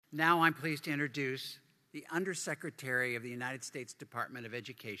Now I'm pleased to introduce the Undersecretary of the United States Department of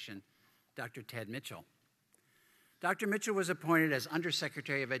Education, Dr. Ted Mitchell. Dr. Mitchell was appointed as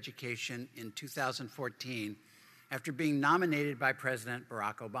Undersecretary of Education in 2014 after being nominated by President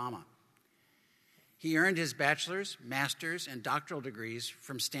Barack Obama. He earned his bachelor's, master's, and doctoral degrees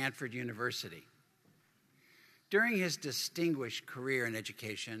from Stanford University. During his distinguished career in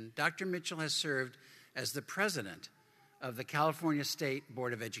education, Dr. Mitchell has served as the president of the California State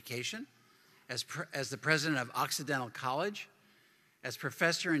Board of Education, as the president of Occidental College, as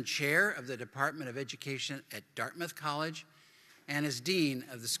professor and chair of the Department of Education at Dartmouth College, and as dean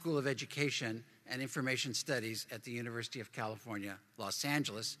of the School of Education and Information Studies at the University of California, Los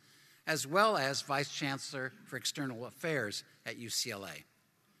Angeles, as well as vice chancellor for external affairs at UCLA.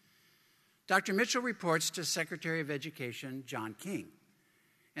 Dr. Mitchell reports to Secretary of Education John King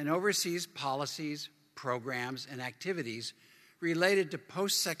and oversees policies, programs, and activities related to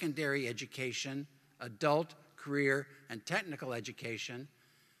post-secondary education, adult, career, and technical education,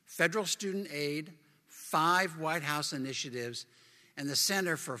 federal student aid, 5 White House initiatives, and the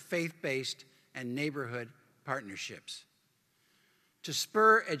Center for Faith-Based and Neighborhood Partnerships. To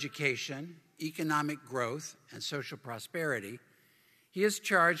spur education, economic growth, and social prosperity, he is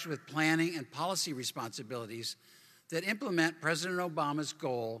charged with planning and policy responsibilities that implement President Obama's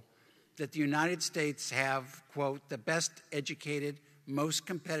goal that the United States have, quote, the best educated, most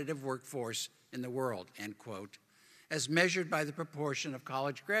competitive workforce in the world, end quote, as measured by the proportion of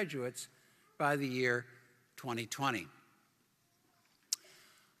college graduates by the year 2020.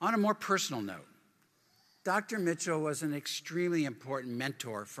 On a more personal note, Dr. Mitchell was an extremely important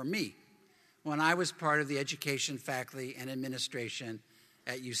mentor for me when I was part of the education faculty and administration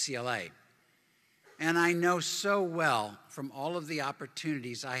at UCLA. And I know so well from all of the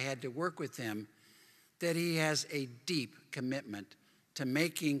opportunities I had to work with him that he has a deep commitment to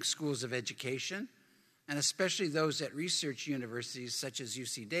making schools of education, and especially those at research universities such as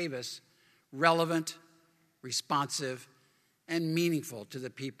UC Davis, relevant, responsive, and meaningful to the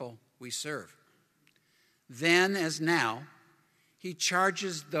people we serve. Then, as now, he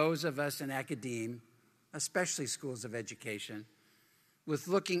charges those of us in academia, especially schools of education, with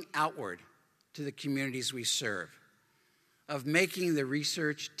looking outward to the communities we serve, of making the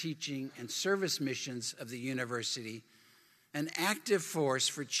research, teaching, and service missions of the university an active force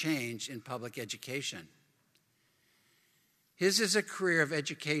for change in public education. His is a career of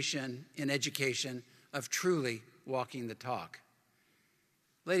education of truly walking the talk.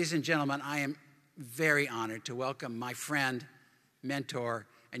 Ladies and gentlemen, I am very honored to welcome my friend, mentor,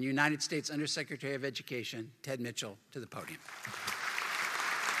 and United States Undersecretary of Education, Ted Mitchell, to the podium.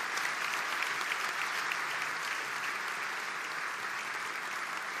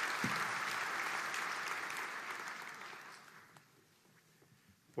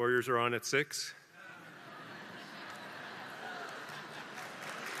 Warriors are on at 6.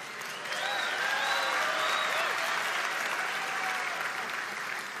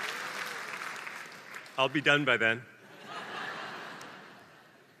 I'll be done by then.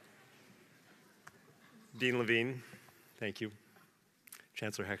 Dean Levine, thank you.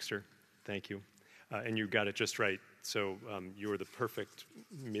 Chancellor Hexter, thank you. And you got it just right. So you were the perfect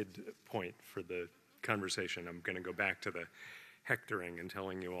midpoint for the conversation. I'm going to go back to the hectoring and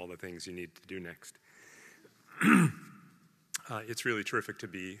telling you all the things you need to do next. It's really terrific to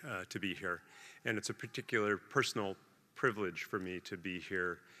be here, and it's a particular personal privilege for me to be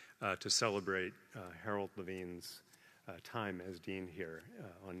here to celebrate Harold Levine's time as dean here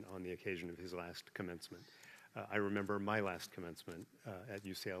on the occasion of his last commencement. I remember my last commencement at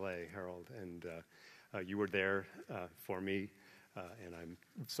UCLA, Harold, and you were there for me. And I'm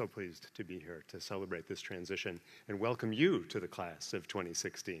so pleased to be here to celebrate this transition and welcome you to the class of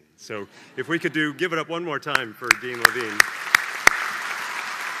 2016. So if we could give it up one more time for Dean Levine.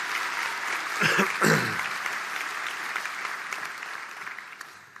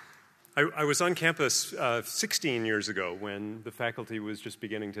 I was on campus 16 years ago when the faculty was just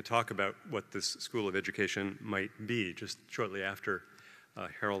beginning to talk about what this School of Education might be, just shortly after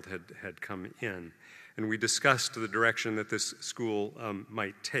Harold had come in. And we discussed the direction that this school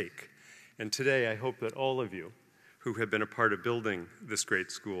might take. And today, I hope that all of you who have been a part of building this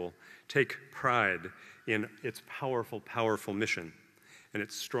great school take pride in its powerful, powerful mission and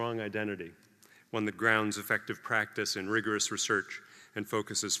its strong identity, one that grounds effective practice in rigorous research and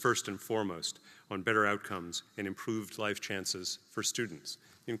focuses first and foremost on better outcomes and improved life chances for students,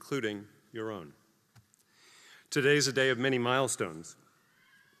 including your own. Today is a day of many milestones.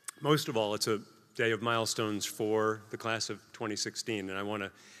 Most of all, it's a day of milestones for the class of 2016, and I want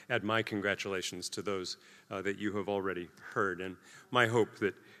to add my congratulations to those that you have already heard, and my hope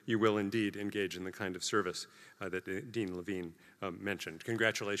that you will indeed engage in the kind of service that Dean Levine mentioned.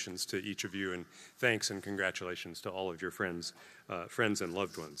 Congratulations to each of you, and thanks and congratulations to all of your friends and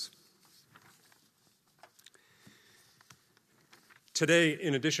loved ones. Today,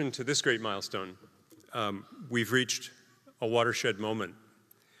 in addition to this great milestone, we've reached a watershed moment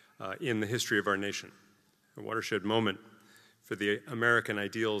in the history of our nation, a watershed moment for the American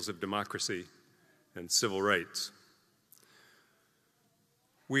ideals of democracy and civil rights.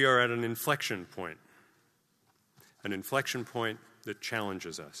 We are at an inflection point that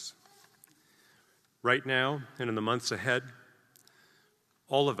challenges us. Right now, and in the months ahead,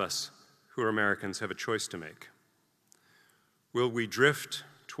 all of us who are Americans have a choice to make. Will we drift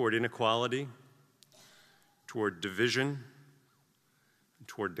toward inequality, toward division,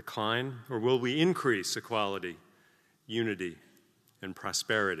 toward decline, or will we increase equality, unity, and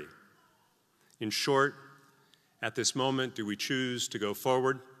prosperity? In short, at this moment, do we choose to go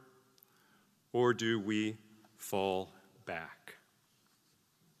forward, or do we fall back?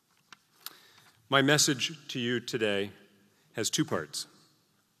 My message to you today has two parts.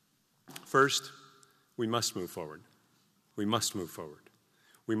 First, we must move forward. We must move forward.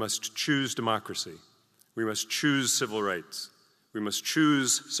 We must choose democracy. We must choose civil rights. We must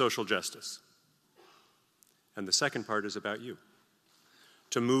choose social justice. And the second part is about you.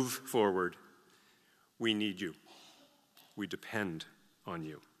 To move forward, we need you. We depend on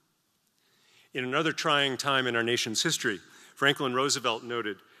you. In another trying time in our nation's history, Franklin Roosevelt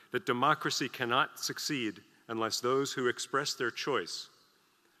noted that democracy cannot succeed unless those who express their choice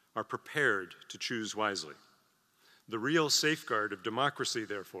are prepared to choose wisely. The real safeguard of democracy,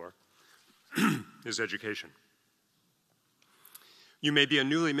 therefore, is education. You may be a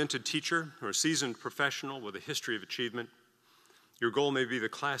newly minted teacher or a seasoned professional with a history of achievement. Your goal may be the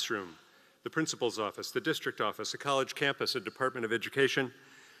classroom, the principal's office, the district office, a college campus, a Department of Education,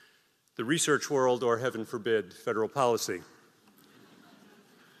 the research world, or, heaven forbid, federal policy.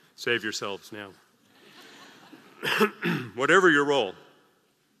 Save yourselves now. Whatever your role,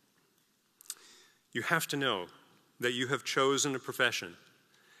 you have to know that you have chosen a profession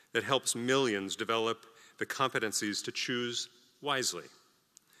that helps millions develop the competencies to choose wisely,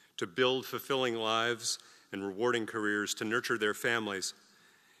 to build fulfilling lives and rewarding careers, to nurture their families,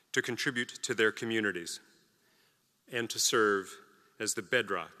 to contribute to their communities, and to serve as the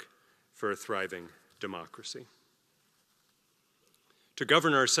bedrock for a thriving democracy. To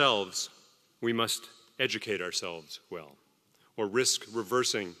govern ourselves, we must educate ourselves well, or risk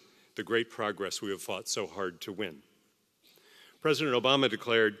reversing the great progress we have fought so hard to win. President Obama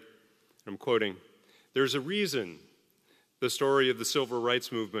declared, I'm quoting, "There's a reason the story of the civil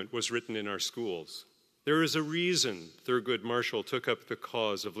rights movement was written in our schools. There is a reason Thurgood Marshall took up the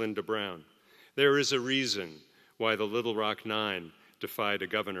cause of Linda Brown. There is a reason why the Little Rock Nine defied a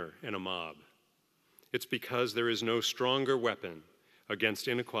governor and a mob. It's because there is no stronger weapon against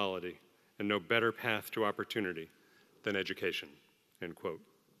inequality and no better path to opportunity than education," end quote.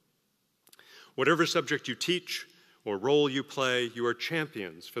 Whatever subject you teach or role you play, you are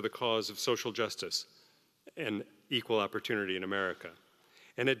champions for the cause of social justice and equal opportunity in America.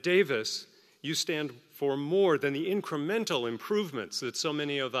 And at Davis, you stand for more than the incremental improvements that so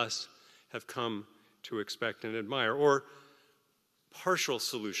many of us have come to expect and admire, or partial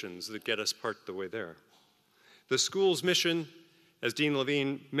solutions that get us part the way there. The school's mission, as Dean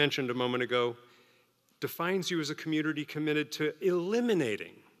Levine mentioned a moment ago, defines you as a community committed to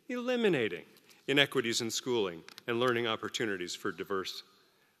eliminating inequities in schooling and learning opportunities for diverse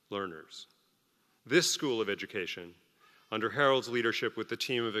learners. This School of Education, under Harold's leadership with the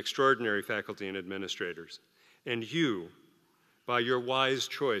team of extraordinary faculty and administrators, and you, by your wise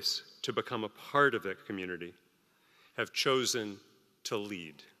choice to become a part of that community, have chosen to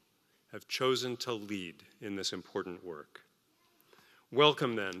lead in this important work.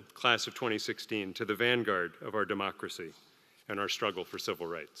 Welcome then, class of 2016, to the vanguard of our democracy and our struggle for civil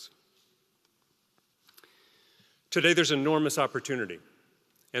rights. Today there's enormous opportunity,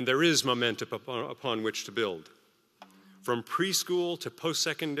 and there is momentum upon which to build. From preschool to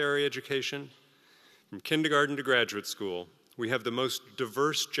post-secondary education, from kindergarten to graduate school, we have the most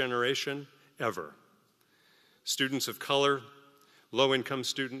diverse generation ever. Students of color, low-income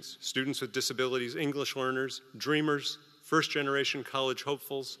students, students with disabilities, English learners, dreamers, first-generation college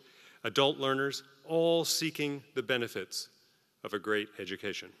hopefuls, adult learners, all seeking the benefits of a great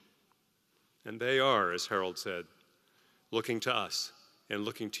education. And they are, as Harold said, looking to us and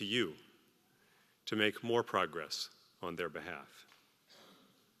looking to you to make more progress on their behalf.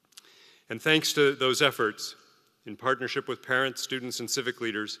 And thanks to those efforts, in partnership with parents, students, and civic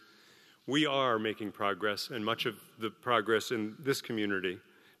leaders, we are making progress, and much of the progress in this community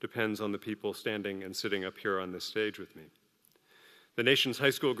depends on the people standing and sitting up here on this stage with me. The nation's high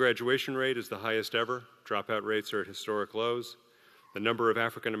school graduation rate is the highest ever. Dropout rates are at historic lows. The number of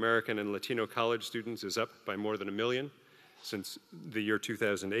African American and Latino college students is up by more than 1 million since the year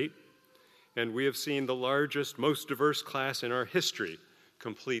 2008. And we have seen the largest, most diverse class in our history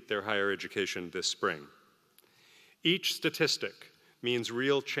complete their higher education this spring. Each statistic means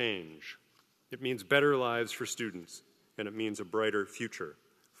real change. It means better lives for students, and it means a brighter future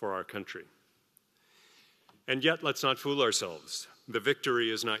for our country. And yet, let's not fool ourselves. The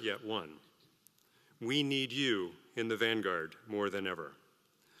victory is not yet won. We need you in the vanguard more than ever.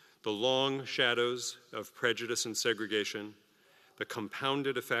 The long shadows of prejudice and segregation, the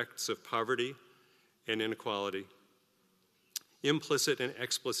compounded effects of poverty and inequality, implicit and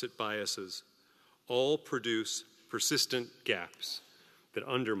explicit biases, all produce persistent gaps that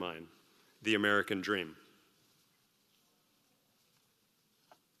undermine the American dream.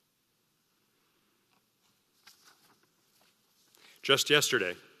 Just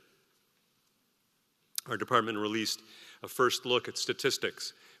yesterday, our department released a first look at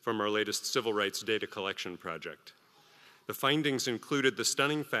statistics from our latest civil rights data collection project. The findings included the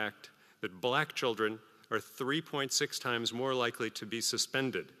stunning fact that black children are 3.6 times more likely to be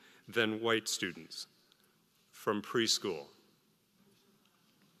suspended than white students from preschool.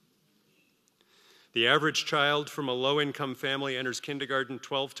 The average child from a low-income family enters kindergarten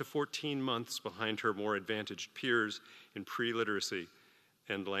 12 to 14 months behind her more advantaged peers in pre-literacy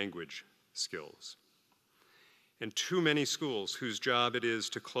and language skills. And too many schools whose job it is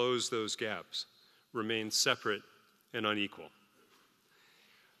to close those gaps remain separate and unequal.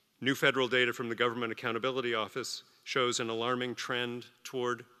 New federal data from the Government Accountability Office shows an alarming trend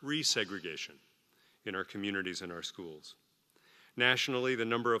toward resegregation in our communities and our schools. Nationally, the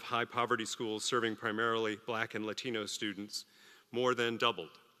number of high-poverty schools serving primarily Black and Latino students more than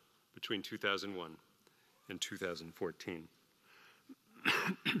doubled between 2001 and 2014.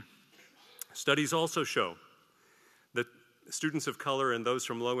 Studies also show that students of color and those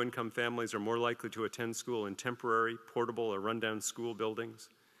from low-income families are more likely to attend school in temporary, portable, or rundown school buildings,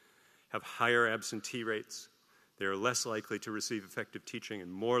 have higher absentee rates. They are less likely to receive effective teaching and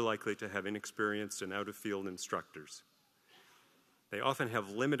more likely to have inexperienced and out-of-field instructors. They often have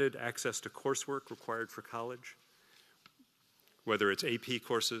limited access to coursework required for college, whether it's AP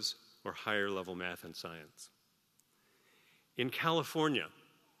courses or higher-level math and science. In California,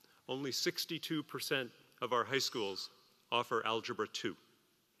 only 62% of our high schools offer Algebra 2.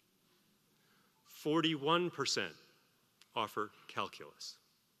 41% offer calculus.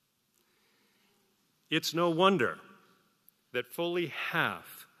 It's no wonder that fully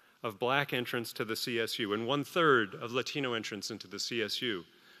half of Black entrants to the CSU and 1/3 of Latino entrants into the CSU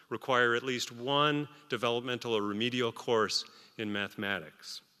require at least one developmental or remedial course in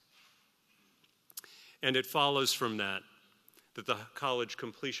mathematics. And it follows from that the college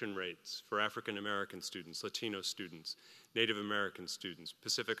completion rates for African American students, Latino students, Native American students,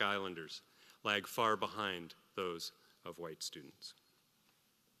 Pacific Islanders lag far behind those of white students.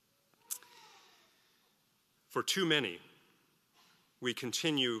 For too many, we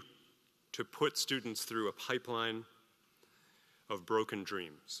continue to put students through a pipeline of broken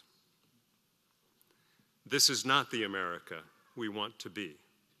dreams. This is not the America we want to be,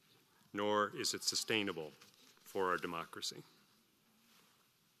 nor is it sustainable for our democracy.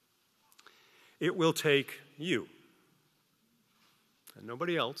 It will take you, and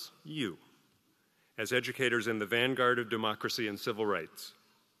nobody else, you, as educators in the vanguard of democracy and civil rights,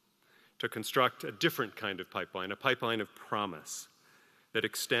 to construct a different kind of pipeline, a pipeline of promise that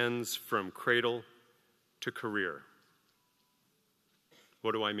extends from cradle to career.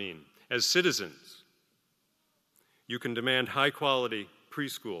 What do I mean? As citizens, you can demand high-quality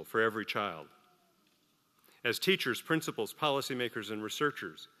preschool for every child. As teachers, principals, policymakers, and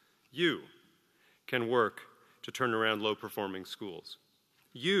researchers, you can work to turn around low-performing schools.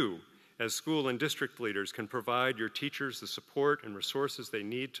 You, as school and district leaders, can provide your teachers the support and resources they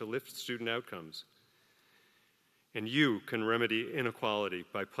need to lift student outcomes. And you can remedy inequality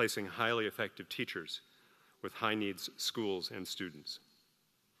by placing highly effective teachers with high-needs schools and students.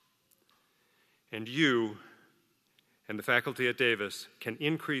 And you and the faculty at Davis can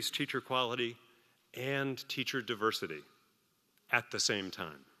increase teacher quality and teacher diversity at the same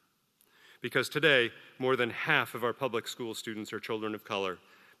time. Because today, more than half of our public school students are children of color,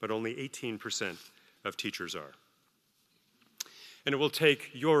 but only 18% of teachers are. And it will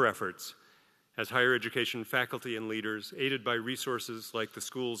take your efforts as higher education faculty and leaders, aided by resources like the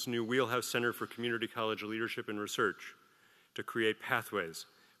school's new Wheelhouse Center for Community College Leadership and Research, to create pathways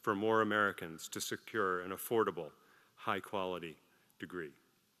for more Americans to secure an affordable, high-quality degree.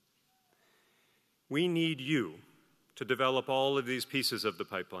 We need you to develop all of these pieces of the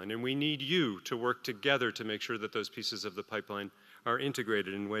pipeline, and we need you to work together to make sure that those pieces of the pipeline are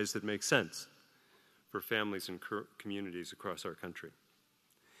integrated in ways that make sense for families and communities across our country.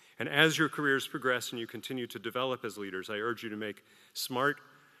 And as your careers progress and you continue to develop as leaders, I urge you to make smart,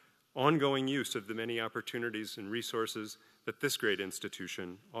 ongoing use of the many opportunities and resources that this great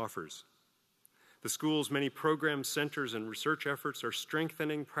institution offers. The school's many programs, centers, and research efforts are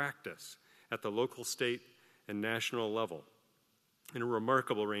strengthening practice at the local, state, and national level in a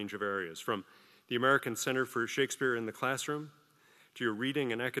remarkable range of areas, from the American Center for Shakespeare in the Classroom to your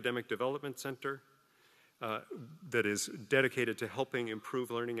Reading and Academic Development Center that is dedicated to helping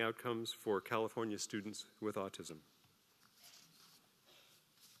improve learning outcomes for California students with autism.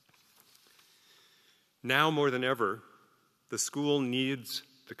 Now more than ever, the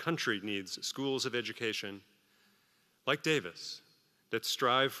country needs schools of education like Davis that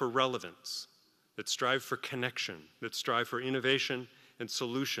strive for relevance, that strive for connection, that strive for innovation and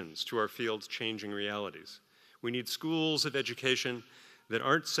solutions to our field's changing realities. We need schools of education that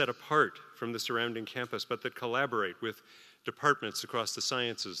aren't set apart from the surrounding campus, but that collaborate with departments across the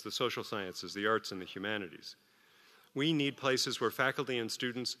sciences, the social sciences, the arts, and the humanities. We need places where faculty and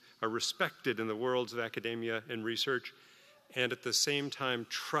students are respected in the worlds of academia and research, and at the same time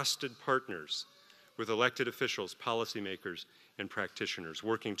trusted partners with elected officials, policymakers, and practitioners,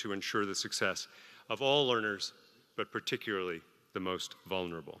 working to ensure the success of all learners, but particularly the most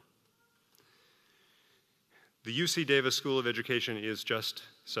vulnerable. The UC Davis School of Education is just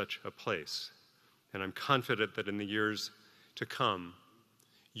such a place, and I'm confident that in the years to come,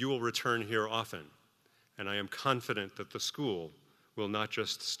 you will return here often, and I am confident that the school will not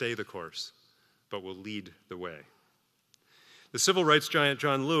just stay the course, but will lead the way. The civil rights giant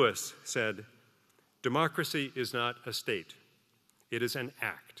John Lewis said, "Democracy is not a state, it is an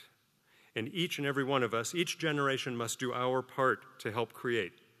act, and each and every one of us, each generation must do our part to help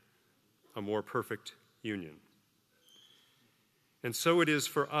create a more perfect union." And so it is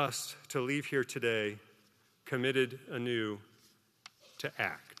for us to leave here today committed anew to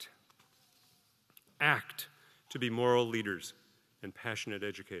act. Act to be moral leaders and passionate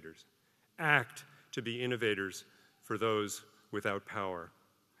educators. Act to be innovators for those without power.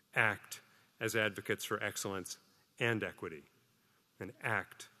 Act as advocates for excellence and equity. And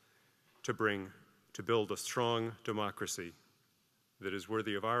act to build a strong democracy that is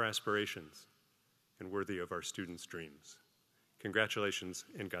worthy of our aspirations and worthy of our students' dreams. Congratulations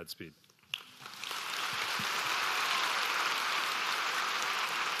and Godspeed.